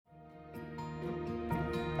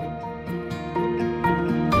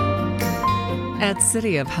At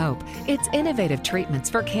City of Hope, its innovative treatments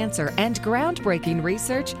for cancer and groundbreaking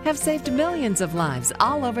research have saved millions of lives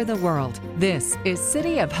all over the world. This is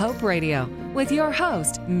City of Hope Radio with your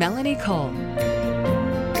host, Melanie Cole.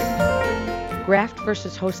 Graft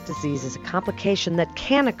versus host disease is a complication that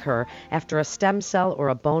can occur after a stem cell or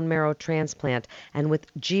a bone marrow transplant. And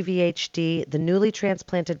with GVHD, the newly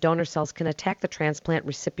transplanted donor cells can attack the transplant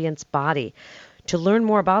recipient's body. To learn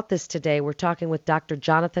more about this today, we're talking with Dr.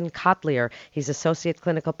 Jonathan Kotlyar. He's Associate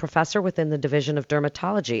Clinical Professor within the Division of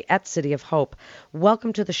Dermatology at City of Hope.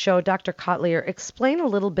 Welcome to the show, Dr. Kotlyar. Explain a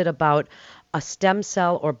little bit about a stem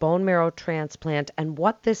cell or bone marrow transplant and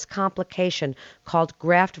what this complication called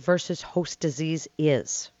graft versus host disease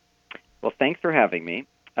is. Well, thanks for having me.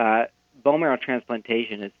 Bone marrow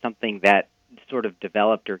transplantation is something that sort of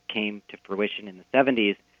developed or came to fruition in the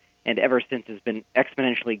 70s, and ever since has been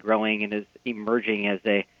exponentially growing and is emerging as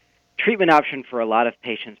a treatment option for a lot of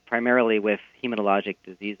patients, primarily with hematologic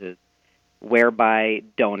diseases, whereby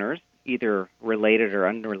donors, either related or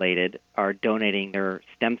unrelated, are donating their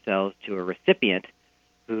stem cells to a recipient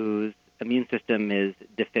whose immune system is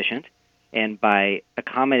deficient, and by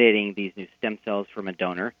accommodating these new stem cells from a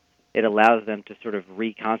donor, it allows them to sort of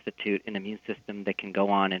reconstitute an immune system that can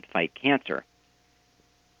go on and fight cancer.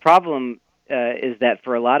 Problem is that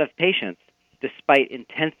for a lot of patients, despite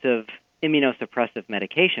intensive immunosuppressive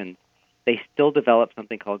medications, they still develop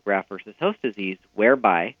something called graft versus host disease,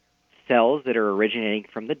 whereby cells that are originating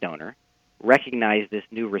from the donor recognize this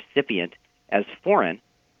new recipient as foreign,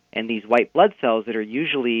 and these white blood cells that are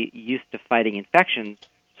usually used to fighting infections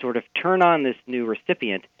sort of turn on this new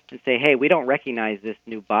recipient and say, hey, we don't recognize this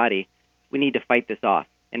new body, we need to fight this off.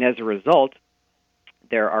 And as a result,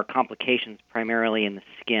 there are complications primarily in the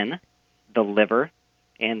skin, the liver,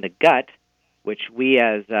 and the gut, which we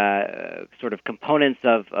as sort of components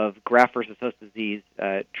of graft versus host disease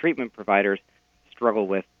treatment providers struggle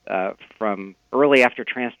with from early after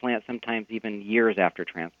transplant, sometimes even years after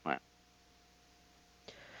transplant.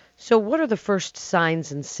 So what are the first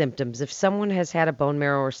signs and symptoms if someone has had a bone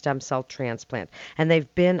marrow or stem cell transplant and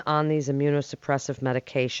they've been on these immunosuppressive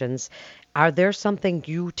medications? Are there something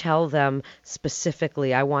you tell them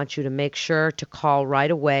specifically, I want you to make sure to call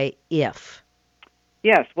right away if?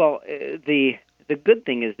 Yes, well, the good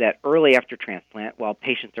thing is that early after transplant, while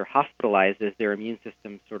patients are hospitalized as their immune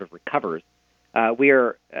system sort of recovers, we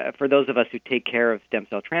are, for those of us who take care of stem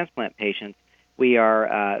cell transplant patients, we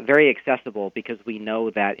are very accessible because we know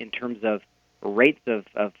that in terms of rates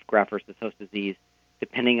of graft versus host disease,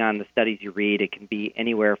 depending on the studies you read, it can be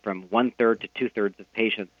anywhere from 1/3 to 2/3 of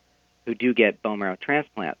patients who do get bone marrow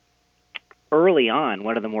transplants. Early on,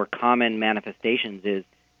 one of the more common manifestations is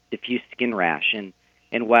diffuse skin rash.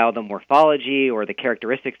 And while the morphology or the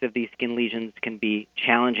characteristics of these skin lesions can be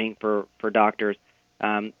challenging for doctors,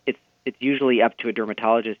 it's usually up to a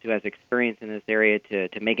dermatologist who has experience in this area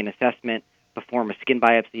to make an assessment, perform a skin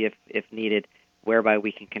biopsy if needed, whereby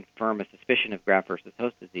we can confirm a suspicion of graft versus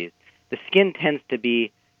host disease. The skin tends to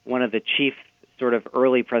be one of the chief sort of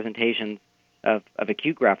early presentations of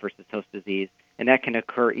acute graft versus host disease, and that can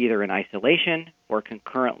occur either in isolation or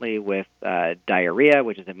concurrently with diarrhea,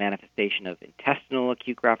 which is a manifestation of intestinal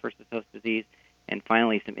acute graft versus host disease, and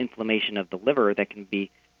finally some inflammation of the liver that can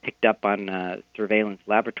be picked up on surveillance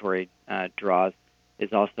laboratory draws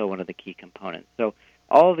is also one of the key components. So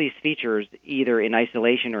all of these features, either in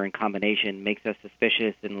isolation or in combination, makes us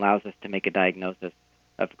suspicious and allows us to make a diagnosis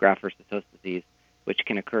of graft versus host disease, which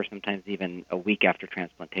can occur sometimes even a week after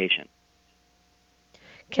transplantation.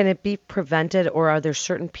 Can it be prevented, or are there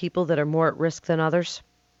certain people that are more at risk than others?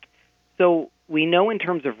 So we know in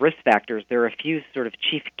terms of risk factors, there are a few sort of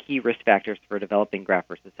chief key risk factors for developing graft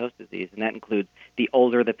versus host disease, and that includes the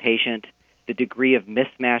older the patient, the degree of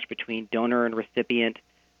mismatch between donor and recipient,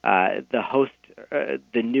 the host,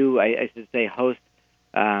 the new, I should say, host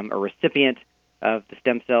or recipient of the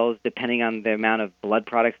stem cells, depending on the amount of blood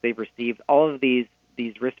products they've received. All of these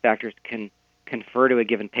risk factors can confer to a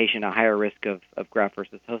given patient a higher risk of graft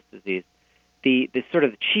versus host disease. The sort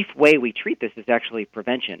of chief way we treat this is actually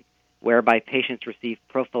prevention, whereby patients receive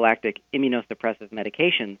prophylactic immunosuppressive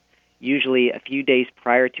medications, usually a few days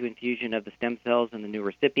prior to infusion of the stem cells in the new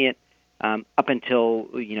recipient, up until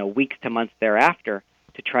weeks to months thereafter,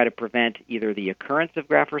 to try to prevent either the occurrence of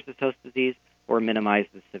graft versus host disease or minimize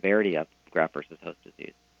the severity of graft versus host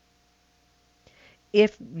disease.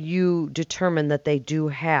 If you determine that they do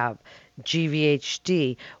have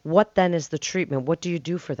GVHD, what then is the treatment? What do you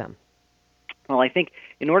do for them? Well, I think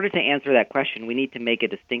in order to answer that question, we need to make a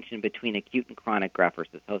distinction between acute and chronic graft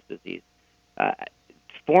versus host disease.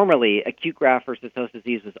 Formerly, acute graft versus host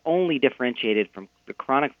disease was only differentiated from the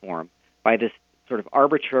chronic form by this sort of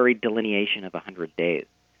arbitrary delineation of 100 days.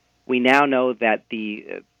 We now know that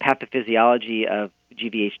the pathophysiology of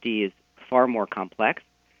GVHD is far more complex,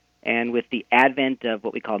 and with the advent of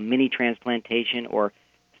what we call mini-transplantation or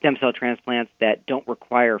stem cell transplants that don't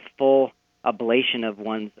require full ablation of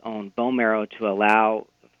one's own bone marrow to allow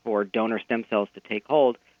for donor stem cells to take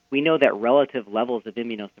hold, we know that relative levels of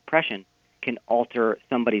immunosuppression can alter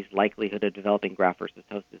somebody's likelihood of developing graft versus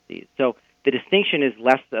host disease. So the distinction is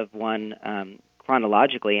less of one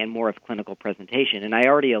chronologically and more of clinical presentation. And I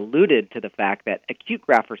already alluded to the fact that acute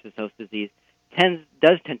graft versus host disease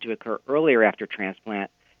does tend to occur earlier after transplant,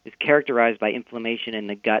 is characterized by inflammation in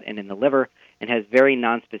the gut and in the liver, and has very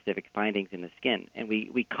nonspecific findings in the skin. And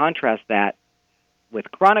we contrast that with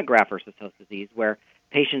chronic graft versus host disease, where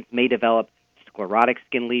patients may develop sclerotic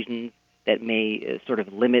skin lesions that may sort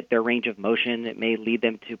of limit their range of motion. It may lead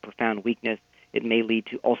them to profound weakness. It may lead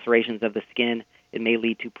to ulcerations of the skin. It may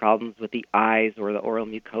lead to problems with the eyes or the oral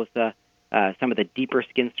mucosa, some of the deeper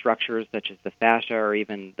skin structures, such as the fascia or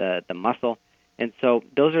even the muscle. And so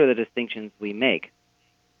those are the distinctions we make.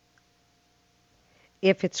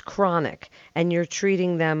 If it's chronic and you're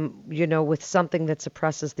treating them, with something that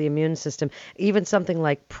suppresses the immune system, even something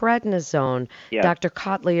like prednisone, Yes. Dr.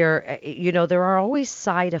 Kotlier, there are always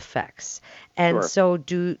side effects. And Sure. so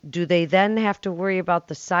do they then have to worry about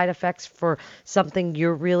the side effects for something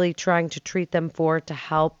you're really trying to treat them for to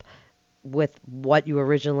help with what you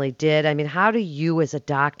originally did? I mean, how do you as a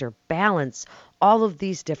doctor balance all of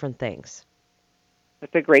these different things?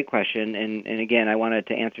 That's a great question, and again, I wanted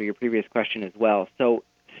to answer your previous question as well. So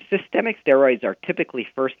systemic steroids are typically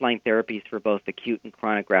first-line therapies for both acute and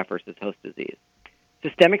chronic graft versus host disease.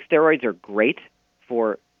 Systemic steroids are great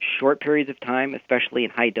for short periods of time, especially in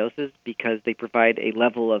high doses, because they provide a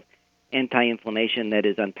level of anti-inflammation that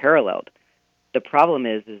is unparalleled. The problem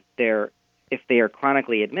is if they are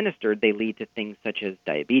chronically administered, they lead to things such as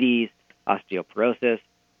diabetes, osteoporosis,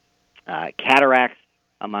 cataracts,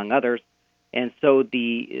 among others. And so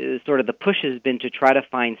the push has been to try to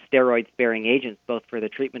find steroid-sparing agents both for the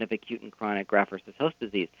treatment of acute and chronic graft versus host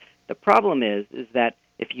disease. The problem is that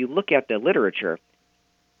if you look at the literature,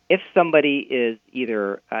 if somebody is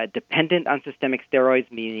either dependent on systemic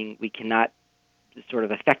steroids, meaning we cannot sort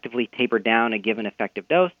of effectively taper down a given effective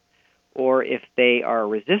dose, or if they are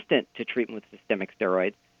resistant to treatment with systemic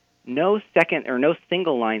steroids, no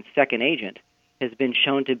single-line second agent has been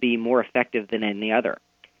shown to be more effective than any other.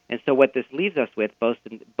 And so what this leaves us with, both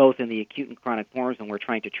in the acute and chronic forms, and we're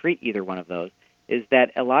trying to treat either one of those, is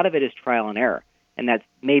that a lot of it is trial and error. And that's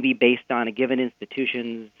maybe based on a given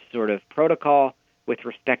institution's sort of protocol with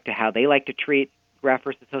respect to how they like to treat graft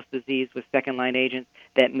versus host disease with second-line agents.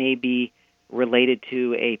 That may be related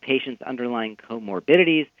to a patient's underlying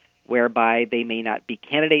comorbidities, whereby they may not be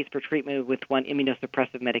candidates for treatment with one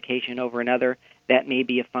immunosuppressive medication over another. That may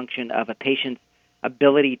be a function of a patient's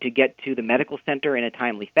ability to get to the medical center in a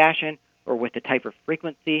timely fashion or with the type of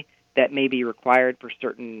frequency that may be required for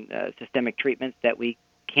certain systemic treatments that we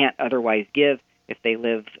can't otherwise give if they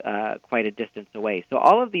live quite a distance away. So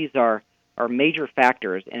all of these are major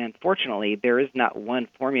factors, and unfortunately, there is not one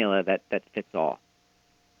formula that fits all.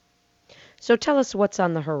 So tell us what's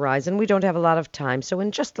on the horizon. We don't have a lot of time, so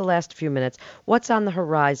in just the last few minutes, what's on the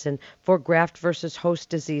horizon for graft versus host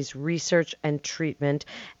disease research and treatment?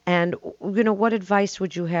 And, what advice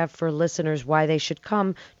would you have for listeners why they should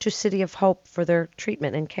come to City of Hope for their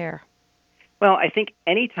treatment and care? Well, I think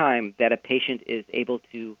any time that a patient is able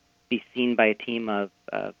to be seen by a team of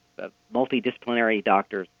multidisciplinary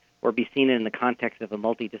doctors or be seen in the context of a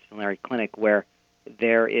multidisciplinary clinic where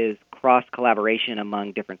there is cross-collaboration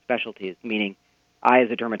among different specialties, meaning I,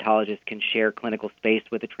 as a dermatologist, can share clinical space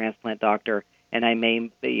with a transplant doctor, and I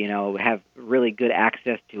may, have really good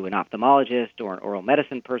access to an ophthalmologist or an oral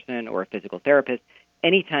medicine person or a physical therapist.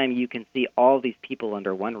 Anytime you can see all these people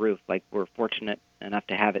under one roof, like we're fortunate enough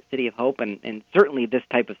to have at City of Hope, and certainly this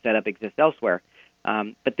type of setup exists elsewhere,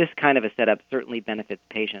 but this kind of a setup certainly benefits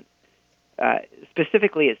patients.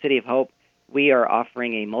 Specifically at City of Hope, we are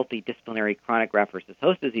offering a multidisciplinary chronic graft versus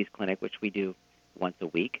host disease clinic, which we do once a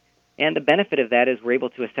week. And the benefit of that is we're able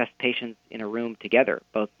to assess patients in a room together,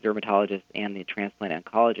 both dermatologists and the transplant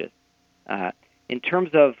oncologist. In terms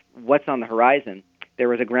of what's on the horizon, there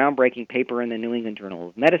was a groundbreaking paper in the New England Journal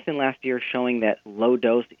of Medicine last year showing that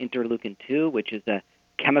low-dose interleukin-2, which is a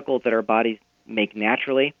chemical that our bodies make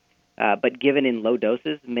naturally, but given in low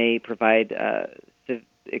doses may provide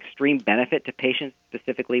extreme benefit to patients,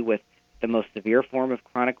 specifically with the most severe form of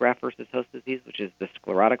chronic graft versus host disease, which is the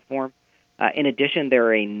sclerotic form. In addition, there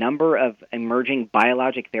are a number of emerging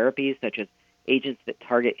biologic therapies, such as agents that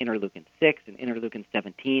target interleukin-6 and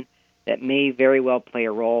interleukin-17, that may very well play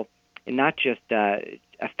a role not just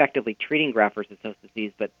effectively treating graft-versus-host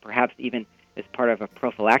disease, but perhaps even as part of a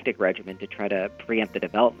prophylactic regimen to try to preempt the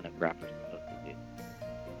development of graft-versus-host disease.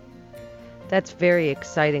 That's very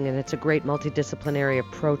exciting, and it's a great multidisciplinary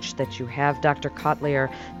approach that you have. Dr.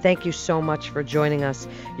 Kotlyar, thank you so much for joining us.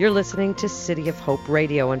 You're listening to City of Hope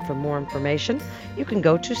Radio, and for more information, you can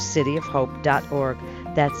go to cityofhope.org.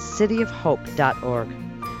 That's cityofhope.org.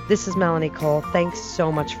 This is Melanie Cole. Thanks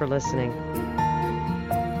so much for listening.